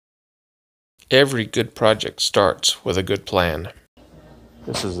Every good project starts with a good plan.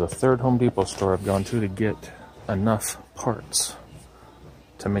 This is the third Home Depot store I've gone to get enough parts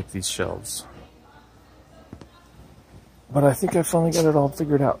to make these shelves. But I think I finally got it all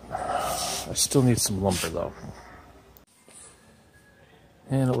figured out. I still need some lumber though.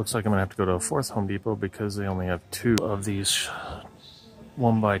 And it looks like I'm gonna have to go to a fourth Home Depot because they only have 2 of these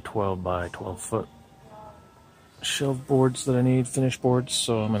 1 by 12 by 12 foot shelf boards that I need, finished boards,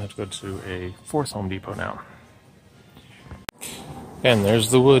 so I'm gonna have to go to a fourth Home Depot now. And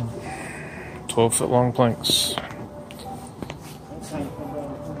there's the wood, 12-foot long planks.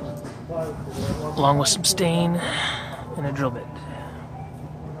 Along with some stain and a drill bit.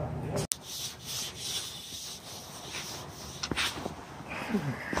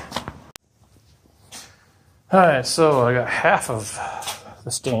 Alright, so I got half of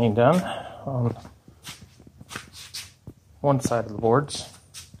the staining done on one side of the boards.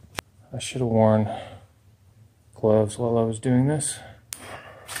 I should have worn gloves while I was doing this.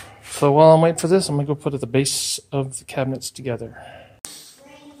 So while I'm waiting for this, I'm going to go put the base of the cabinets together.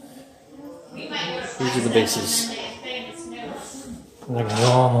 These are the bases. And they're going to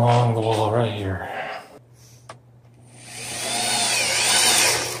go along the wall right here.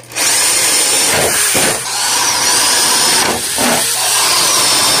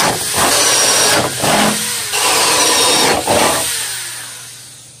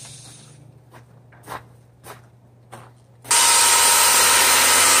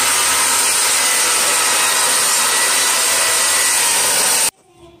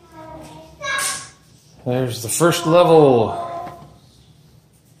 There's the first level.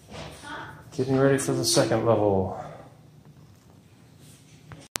 Getting ready for the second level.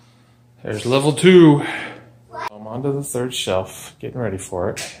 There's level 2. I'm onto the third shelf, getting ready for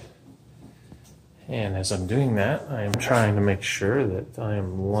it. And as I'm doing that, I am trying to make sure that I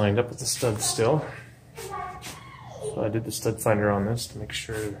am lined up with the studs still. So I did the stud finder on this to make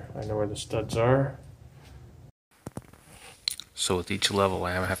sure I know where the studs are. So with each level,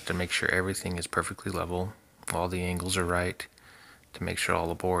 I have to make sure everything is perfectly level, all the angles are right, to make sure all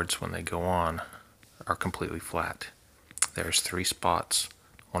the boards, when they go on, are completely flat. There's 3 spots,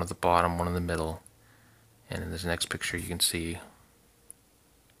 one at the bottom, one in the middle, and in this next picture you can see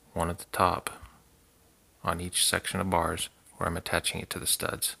one at the top on each section of bars where I'm attaching it to the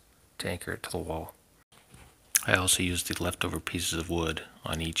studs to anchor it to the wall. I also use the leftover pieces of wood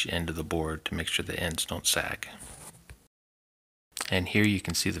on each end of the board to make sure the ends don't sag. And here you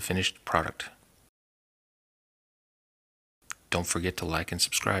can see the finished product. Don't forget to like and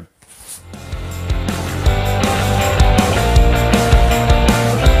subscribe.